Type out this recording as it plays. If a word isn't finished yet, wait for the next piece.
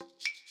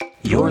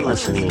You're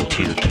listening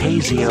to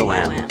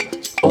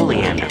KZOM,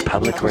 Oleander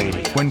Public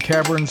Radio. When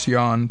Caverns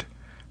Yawned,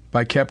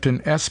 by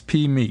Captain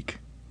S.P. Meek,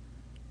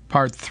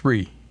 Part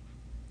 3.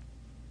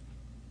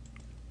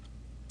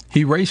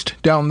 He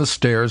raced down the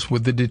stairs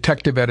with the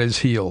detective at his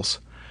heels.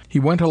 He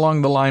went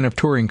along the line of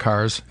touring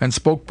cars and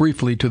spoke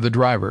briefly to the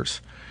drivers.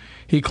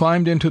 He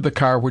climbed into the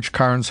car which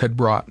Carnes had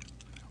brought.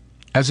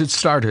 As it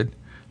started,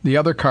 the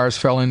other cars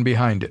fell in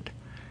behind it.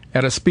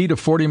 At a speed of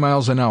 40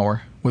 miles an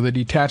hour, with a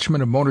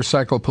detachment of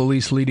motorcycle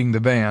police leading the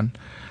van,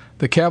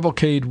 the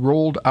cavalcade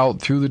rolled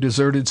out through the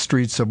deserted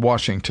streets of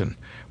Washington.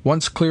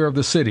 Once clear of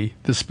the city,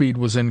 the speed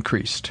was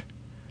increased.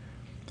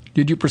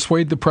 "Did you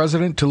persuade the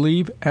president to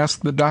leave?"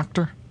 asked the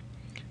doctor.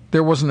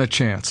 "There wasn't a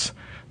chance.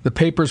 The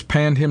papers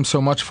panned him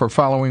so much for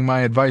following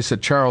my advice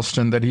at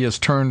Charleston that he has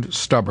turned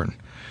stubborn.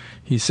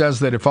 He says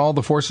that if all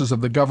the forces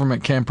of the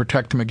government can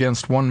protect him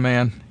against one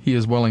man, he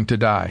is willing to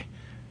die."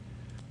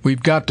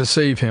 "We've got to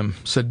save him,"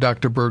 said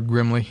Dr. Bird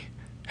grimly.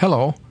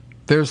 "Hello,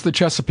 there's the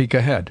Chesapeake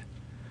ahead."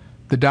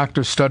 The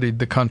doctor studied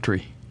the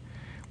country.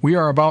 "We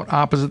are about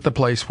opposite the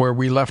place where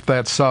we left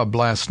that sub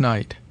last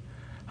night.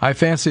 I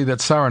fancy that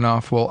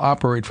Saranoff will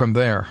operate from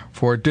there,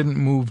 for it didn't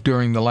move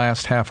during the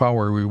last half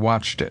hour we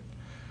watched it.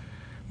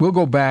 We'll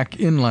go back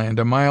inland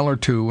a mile or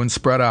two and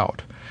spread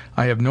out.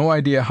 I have no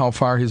idea how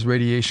far his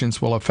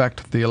radiations will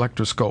affect the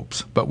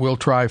electroscopes, but we'll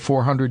try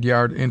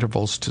 400-yard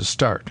intervals to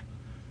start.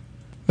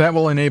 That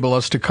will enable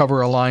us to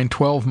cover a line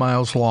 12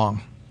 miles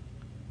long."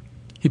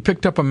 He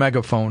picked up a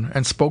megaphone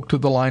and spoke to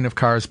the line of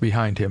cars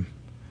behind him.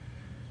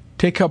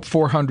 "Take up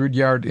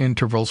 400-yard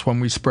intervals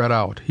when we spread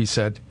out," he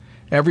said.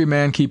 "Every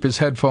man keep his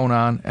headphone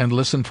on and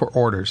listen for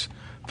orders.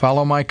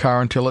 Follow my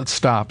car until it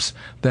stops,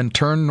 then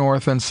turn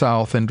north and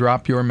south and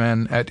drop your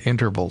men at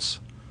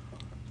intervals."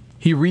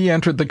 He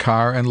re-entered the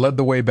car and led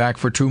the way back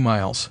for 2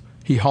 miles.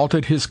 He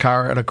halted his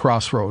car at a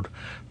crossroad.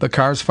 The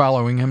cars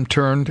following him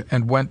turned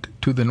and went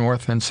to the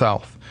north and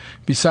south.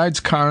 Besides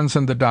Carnes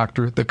and the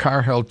doctor, the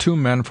car held 2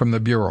 men from the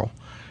Bureau.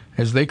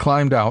 As they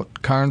climbed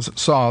out, Carnes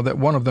saw that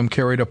one of them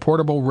carried a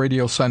portable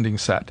radio sending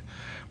set,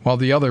 while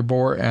the other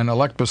bore an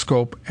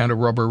electroscope and a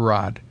rubber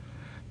rod.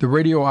 The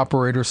radio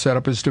operator set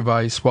up his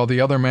device, while the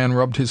other man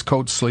rubbed his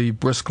coat sleeve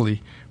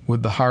briskly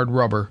with the hard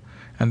rubber,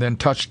 and then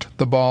touched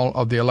the ball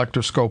of the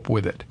electroscope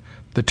with it.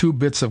 The 2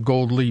 bits of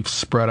gold leaf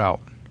spread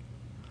out.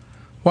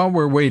 "While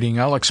we're waiting,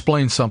 I'll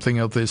explain something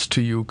of this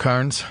to you,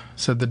 Carnes,"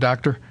 said the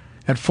doctor.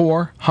 "At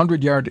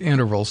 400-yard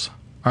intervals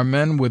are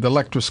men with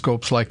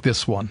electroscopes like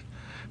this one.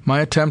 My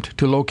attempt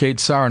to locate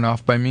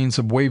Saranoff by means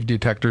of wave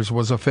detectors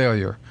was a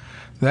failure.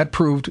 That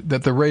proved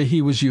that the ray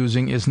he was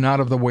using is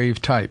not of the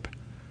wave type.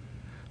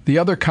 The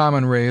other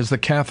common ray is the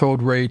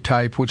cathode ray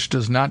type, which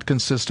does not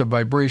consist of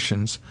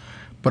vibrations,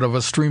 but of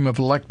a stream of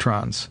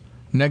electrons,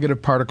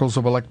 negative particles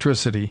of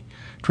electricity,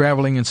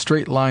 traveling in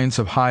straight lines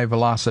of high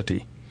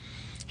velocity.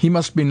 He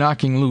must be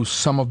knocking loose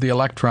some of the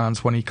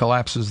electrons when he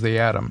collapses the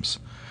atoms.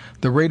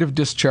 The rate of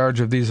discharge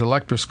of these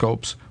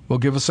electroscopes will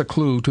give us a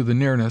clue to the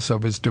nearness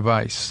of his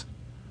device.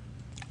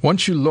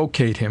 Once you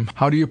locate him,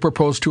 how do you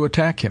propose to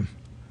attack him?"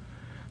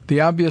 The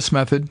obvious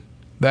method,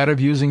 that of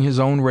using his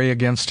own ray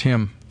against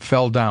him,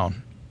 fell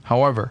down.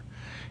 However,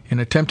 in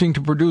attempting to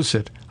produce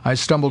it, I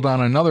stumbled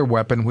on another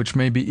weapon which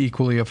may be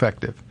equally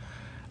effective.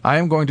 I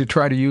am going to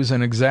try to use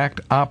an exact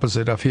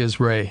opposite of his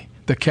ray.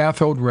 The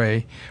cathode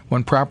ray,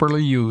 when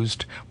properly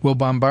used, will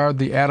bombard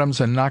the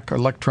atoms and knock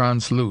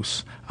electrons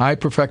loose. I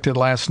perfected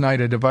last night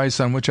a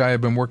device on which I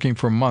have been working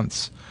for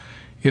months.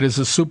 It is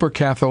a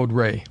supercathode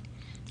ray.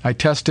 I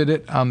tested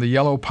it on the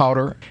yellow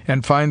powder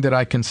and find that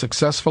I can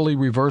successfully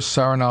reverse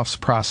Saranoff's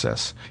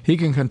process. He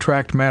can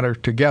contract matter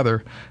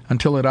together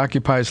until it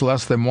occupies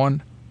less than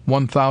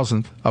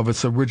 1/1000th of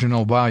its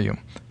original volume.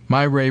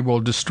 My ray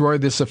will destroy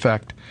this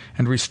effect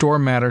and restore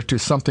matter to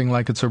something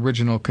like its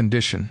original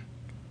condition.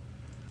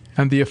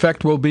 And the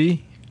effect will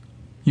be?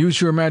 Use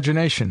your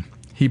imagination.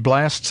 He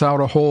blasts out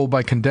a hole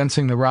by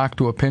condensing the rock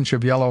to a pinch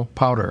of yellow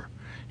powder.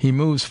 He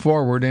moves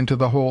forward into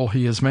the hole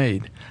he has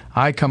made.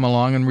 I come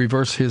along and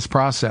reverse his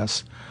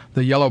process.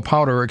 The yellow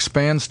powder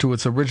expands to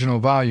its original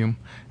volume,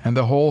 and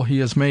the hole he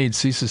has made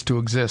ceases to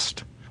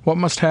exist. What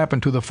must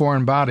happen to the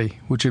foreign body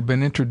which had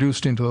been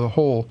introduced into the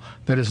hole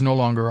that is no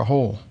longer a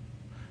hole?"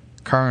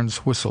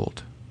 Carnes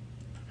whistled.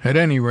 "At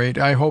any rate,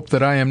 I hope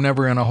that I am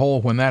never in a hole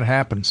when that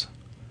happens.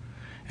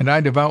 And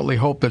I devoutly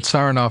hope that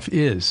Saranoff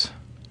is.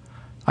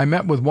 I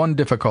met with one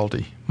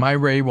difficulty. My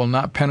ray will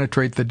not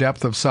penetrate the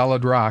depth of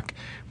solid rock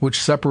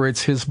which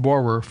separates his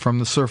borer from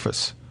the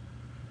surface.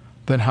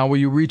 Then how will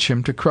you reach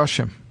him to crush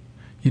him?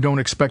 You don't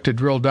expect to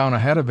drill down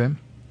ahead of him?"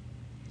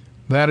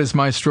 "That is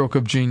my stroke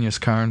of genius,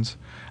 Carnes.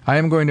 I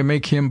am going to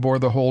make him bore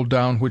the hole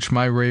down which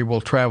my ray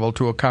will travel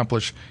to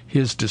accomplish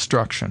his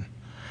destruction.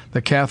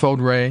 The cathode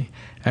ray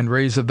and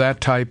rays of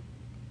that type—"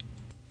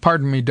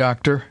 "Pardon me,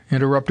 Doctor,"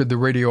 interrupted the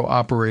radio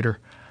operator.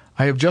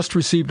 "I have just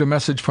received a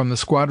message from the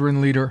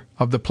squadron leader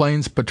of the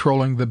planes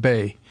patrolling the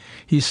bay.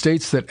 He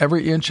states that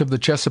every inch of the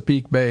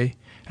Chesapeake Bay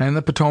and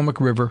the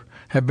Potomac River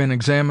have been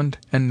examined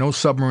and no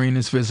submarine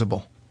is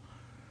visible."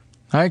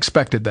 "I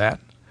expected that.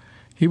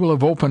 He will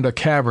have opened a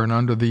cavern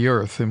under the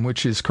earth in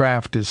which his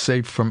craft is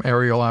safe from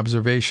aerial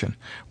observation.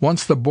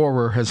 Once the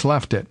borer has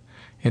left it,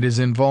 it is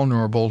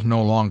invulnerable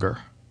no longer.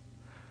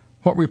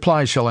 What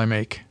reply shall I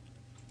make?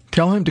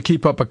 Tell him to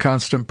keep up a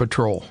constant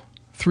patrol.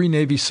 3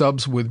 Navy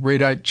subs with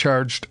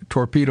radite-charged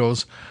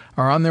torpedoes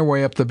are on their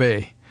way up the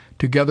bay,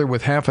 together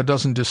with half a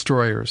dozen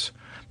destroyers.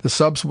 The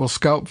subs will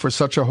scout for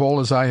such a hole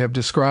as I have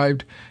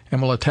described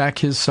and will attack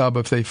his sub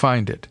if they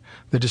find it.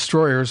 The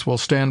destroyers will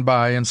stand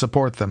by and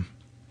support them.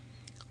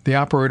 The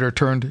operator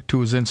turned to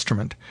his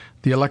instrument.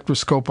 The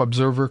electroscope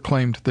observer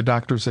claimed the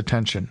doctor's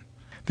attention.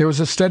 "There is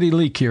a steady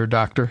leak here,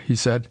 Doctor," he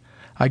said.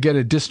 "I get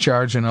a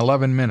discharge in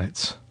 11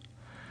 minutes.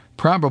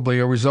 Probably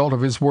a result of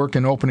his work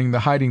in opening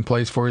the hiding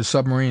place for his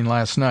submarine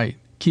last night.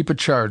 Keep it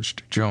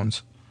charged,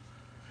 Jones."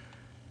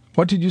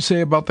 "What did you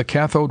say about the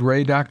cathode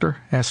ray, Doctor?"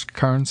 asked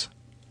Carnes.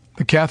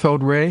 "The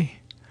cathode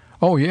ray?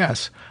 Oh,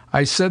 yes.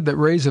 I said that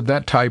rays of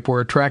that type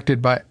were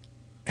attracted by...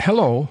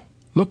 Hello!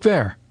 Look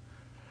there!"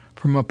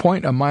 From a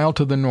point a mile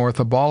to the north,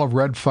 a ball of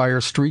red fire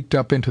streaked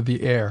up into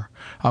the air.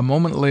 A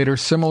moment later,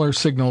 similar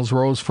signals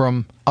rose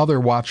from other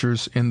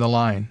watchers in the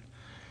line.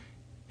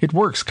 "It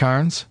works,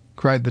 Carnes!"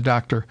 cried the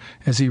doctor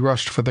as he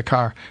rushed for the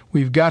car.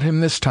 "We've got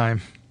him this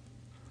time."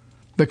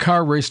 The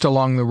car raced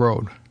along the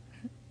road.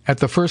 At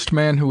the first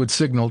man who had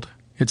signaled,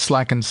 it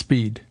slackened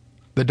speed.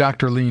 The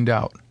doctor leaned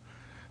out.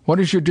 "What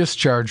is your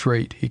discharge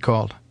rate?" he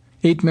called.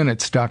 8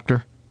 minutes,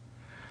 Doctor."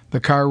 The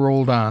car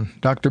rolled on.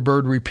 Dr.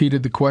 Bird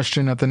repeated the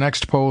question at the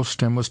next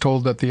post and was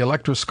told that the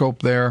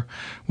electroscope there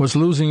was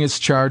losing its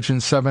charge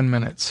in 7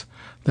 minutes.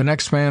 The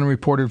next man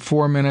reported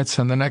 4 minutes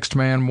and the next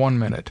man 1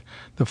 minute.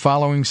 The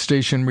following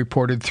station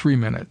reported 3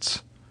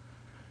 minutes.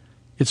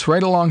 "It's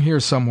right along here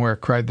somewhere,"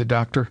 cried the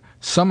doctor.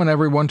 "Summon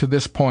everyone to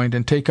this point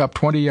and take up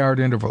 20-yard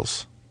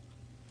intervals."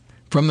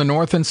 From the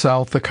north and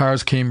south, the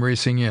cars came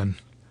racing in.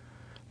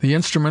 The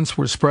instruments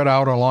were spread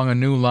out along a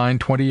new line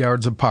 20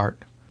 yards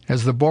apart.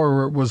 As the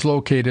borer was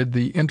located,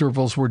 the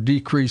intervals were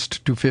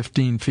decreased to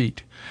 15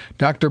 feet.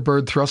 Dr.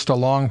 Bird thrust a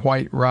long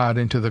white rod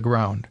into the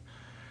ground.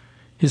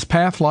 "His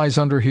path lies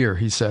under here,"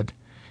 he said.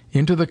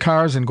 "Into the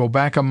cars and go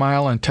back a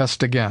mile and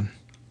test again."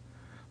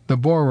 The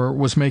borer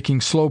was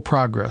making slow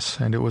progress,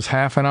 and it was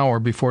half an hour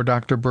before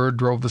Dr. Bird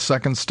drove the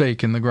second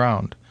stake in the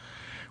ground.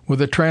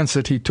 With a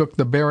transit, he took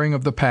the bearing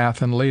of the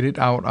path and laid it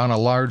out on a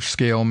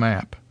large-scale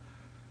map.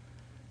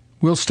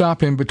 "We'll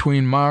stop him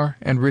between Mar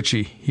and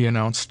Ritchie," he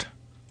announced.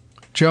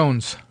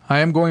 "Jones, I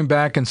am going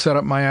back and set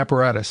up my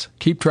apparatus.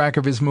 Keep track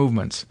of his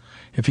movements.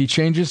 If he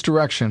changes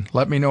direction,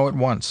 let me know at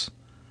once."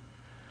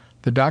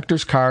 The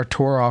doctor's car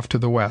tore off to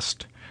the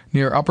west.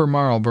 Near Upper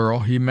Marlboro,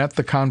 he met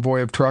the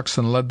convoy of trucks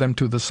and led them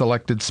to the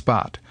selected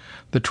spot.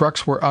 The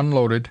trucks were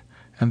unloaded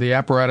and the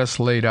apparatus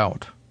laid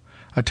out.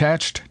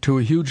 Attached to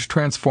a huge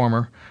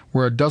transformer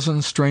were a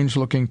dozen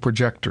strange-looking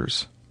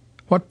projectors.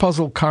 What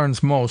puzzled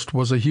Carnes most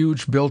was a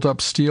huge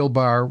built-up steel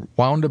bar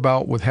wound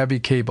about with heavy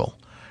cable.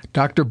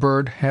 Dr.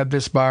 Bird had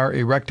this bar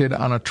erected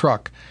on a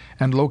truck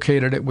and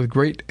located it with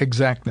great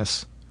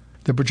exactness.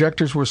 The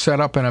projectors were set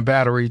up in a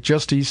battery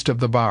just east of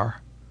the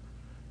bar.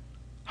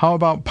 "How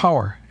about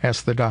power?"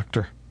 asked the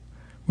doctor.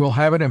 "We'll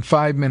have it in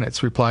 5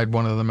 minutes," replied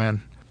one of the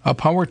men. "A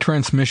power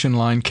transmission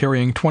line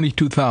carrying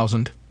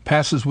 22,000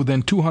 passes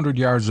within 200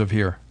 yards of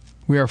here.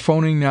 We are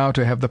phoning now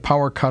to have the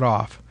power cut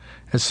off.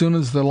 As soon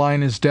as the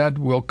line is dead,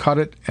 we'll cut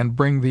it and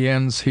bring the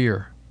ends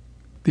here."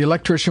 The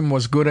electrician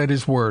was good at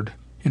his word.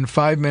 In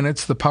 5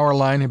 minutes, the power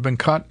line had been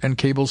cut and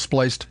cables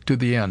spliced to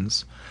the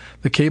ends.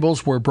 The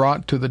cables were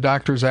brought to the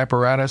doctor's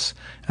apparatus,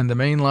 and the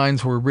main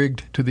lines were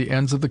rigged to the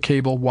ends of the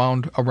cable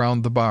wound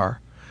around the bar.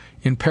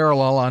 In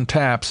parallel on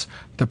taps,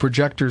 the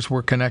projectors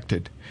were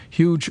connected.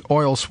 Huge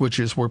oil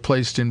switches were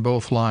placed in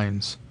both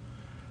lines.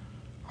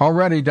 "All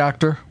ready,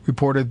 Doctor,"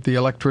 reported the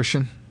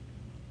electrician.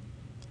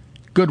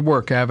 "Good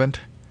work, Avent.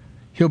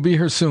 He'll be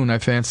here soon, I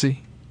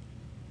fancy."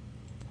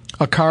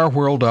 A car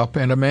whirled up,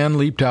 and a man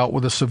leaped out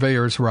with a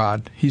surveyor's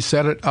rod. He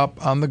set it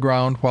up on the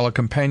ground while a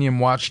companion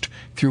watched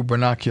through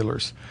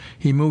binoculars.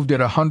 He moved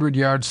it 100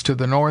 yards to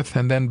the north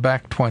and then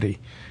back 20.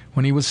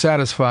 When he was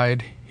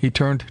satisfied, he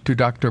turned to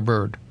Dr.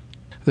 Bird.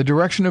 "The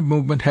direction of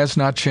movement has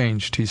not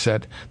changed," he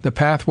said. "The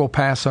path will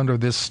pass under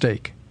this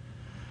stake."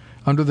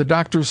 Under the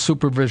doctor's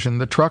supervision,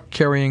 the truck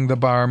carrying the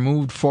bar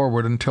moved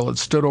forward until it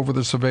stood over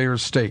the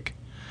surveyor's stake.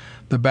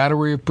 The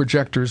battery of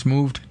projectors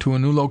moved to a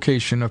new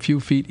location a few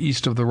feet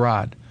east of the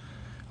rod.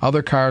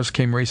 Other cars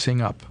came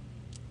racing up.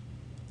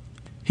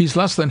 "He's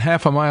less than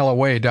half a mile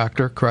away,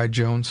 Doctor," cried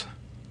Jones.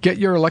 "Get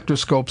your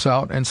electroscopes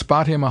out and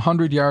spot him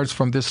 100 yards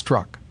from this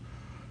truck."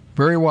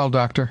 "Very well,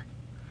 Doctor."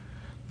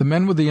 The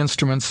men with the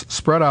instruments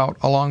spread out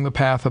along the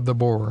path of the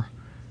borer.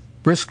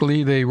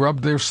 Briskly they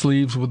rubbed their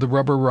sleeves with the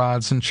rubber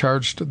rods and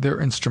charged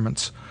their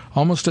instruments.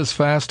 Almost as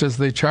fast as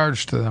they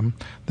charged them,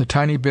 the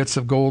tiny bits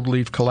of gold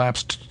leaf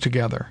collapsed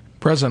together.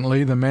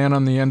 Presently the man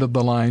on the end of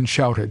the line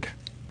shouted.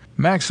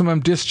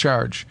 "Maximum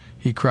discharge!"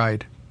 he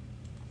cried.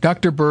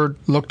 Dr. Bird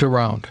looked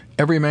around.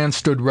 Every man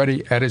stood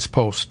ready at his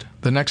post.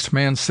 The next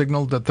man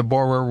signaled that the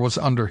borer was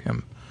under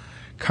him.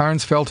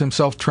 Carnes felt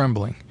himself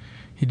trembling.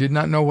 He did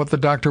not know what the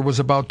doctor was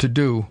about to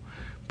do,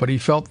 but he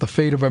felt the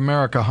fate of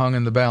America hung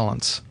in the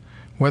balance.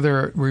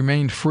 Whether it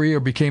remained free or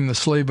became the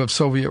slave of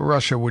Soviet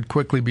Russia would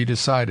quickly be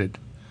decided.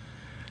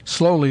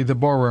 Slowly, the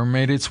borer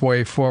made its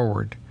way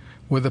forward.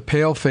 With a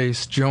pale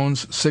face,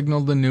 Jones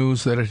signaled the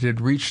news that it had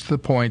reached the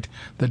point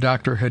the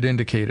doctor had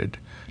indicated.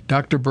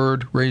 Dr.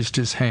 Bird raised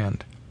his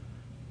hand.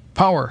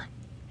 "Power!"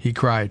 he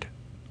cried.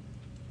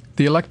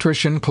 The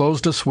electrician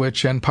closed a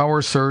switch and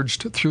power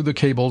surged through the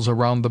cables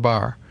around the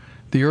bar.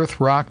 The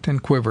earth rocked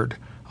and quivered.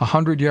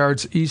 100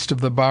 yards east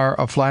of the bar,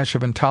 a flash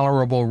of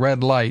intolerable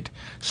red light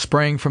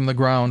sprang from the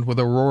ground with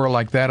a roar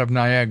like that of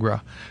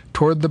Niagara.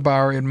 Toward the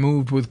bar it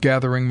moved with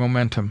gathering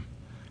momentum.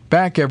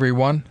 "Back,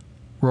 everyone!"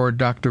 roared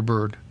Dr.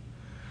 Bird.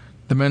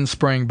 The men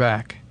sprang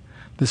back.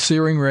 The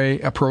searing ray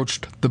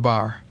approached the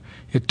bar.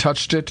 It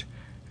touched it,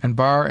 and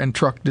bar and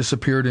truck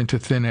disappeared into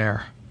thin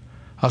air.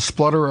 A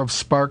splutter of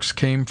sparks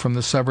came from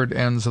the severed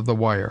ends of the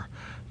wire.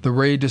 The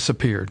ray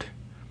disappeared.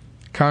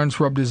 Carnes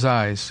rubbed his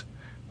eyes.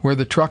 Where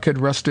the truck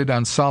had rested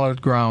on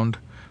solid ground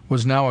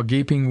was now a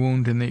gaping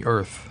wound in the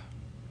earth.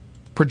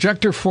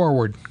 "Projector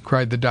forward!"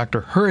 cried the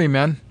doctor. "Hurry,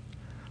 men!"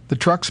 The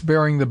trucks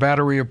bearing the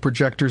battery of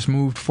projectors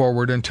moved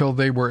forward until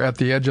they were at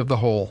the edge of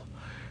the hole.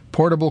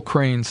 Portable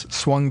cranes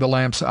swung the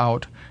lamps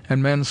out,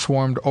 and men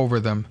swarmed over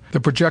them. The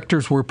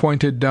projectors were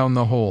pointed down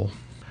the hole.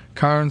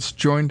 Carnes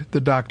joined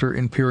the doctor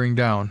in peering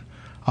down.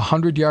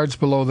 100 yards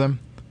below them,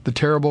 the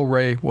terrible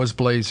ray was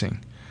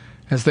blazing.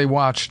 As they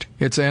watched,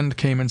 its end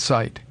came in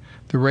sight.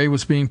 The ray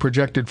was being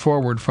projected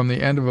forward from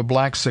the end of a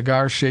black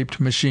cigar-shaped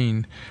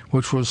machine,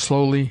 which was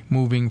slowly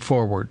moving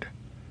forward.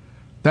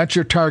 "That's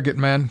your target,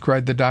 men,"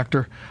 cried the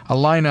doctor. "A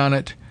line on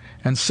it,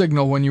 and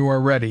signal when you are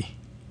ready."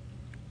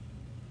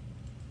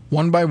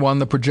 One by one,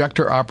 the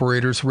projector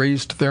operators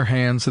raised their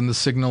hands in the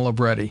signal of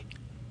ready.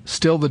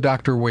 Still the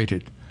doctor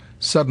waited.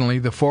 Suddenly,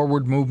 the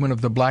forward movement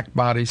of the black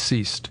body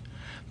ceased.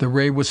 The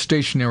ray was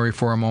stationary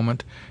for a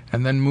moment,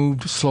 and then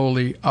moved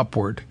slowly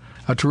upward.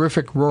 A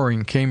terrific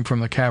roaring came from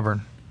the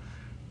cavern.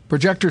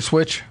 "Projector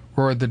switch!"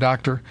 roared the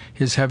doctor,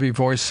 his heavy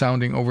voice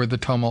sounding over the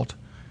tumult.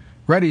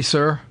 "Ready,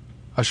 sir,"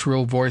 a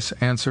shrill voice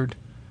answered.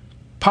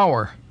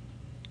 "Power!"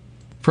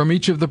 From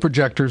each of the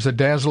projectors a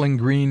dazzling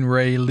green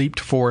ray leaped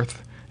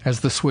forth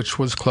as the switch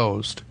was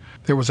closed.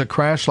 There was a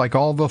crash like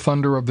all the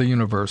thunder of the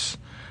universe.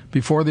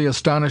 Before the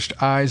astonished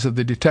eyes of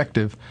the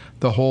detective,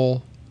 the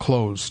hole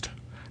closed.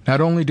 Not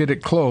only did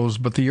it close,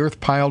 but the earth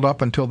piled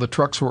up until the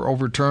trucks were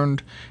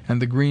overturned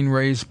and the green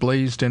rays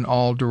blazed in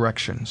all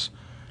directions.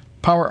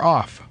 "Power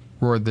off!"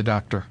 roared the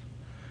doctor.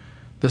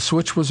 The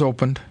switch was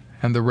opened,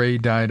 and the ray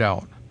died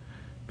out.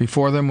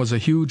 Before them was a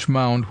huge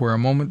mound where a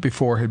moment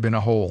before had been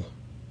a hole.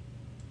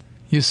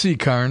 "You see,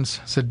 Carnes,"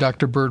 said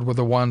Dr. Bird with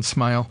a wan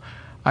smile,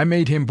 "I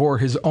made him bore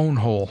his own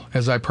hole,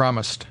 as I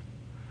promised."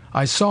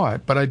 "I saw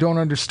it, but I don't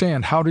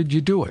understand. How did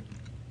you do it?"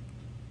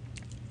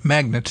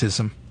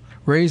 "Magnetism.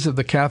 Rays of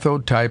the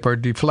cathode type are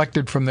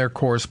deflected from their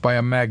course by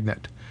a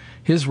magnet.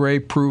 His ray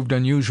proved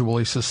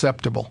unusually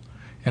susceptible,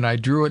 and I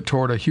drew it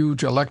toward a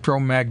huge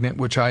electromagnet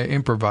which I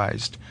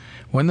improvised.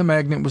 When the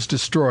magnet was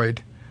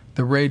destroyed,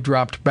 the ray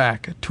dropped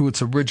back to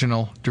its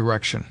original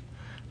direction.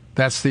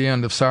 That's the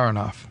end of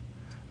Saranoff.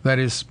 That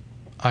is,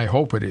 I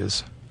hope it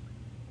is."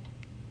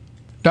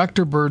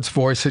 Dr. Bird's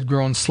voice had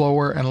grown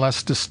slower and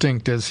less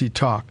distinct as he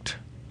talked.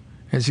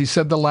 As he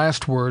said the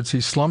last words,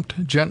 he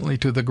slumped gently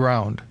to the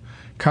ground.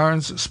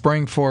 Carnes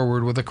sprang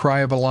forward with a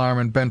cry of alarm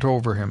and bent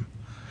over him.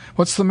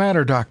 "What's the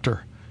matter,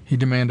 Doctor?" he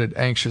demanded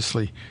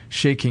anxiously,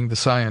 shaking the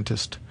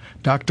scientist.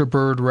 Dr.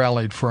 Bird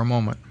rallied for a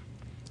moment.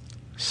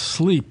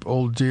 "Sleep,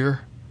 old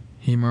dear,"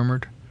 he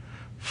murmured.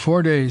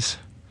 4 days.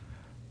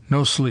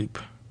 No sleep.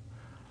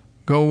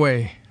 Go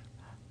away.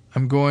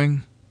 I'm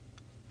going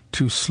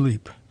to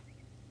sleep."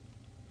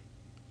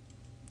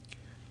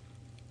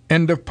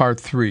 End of Part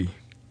 3.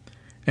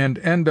 And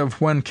end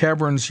of When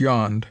Caverns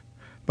Yawned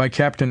by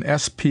Captain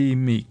S. P.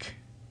 Meek.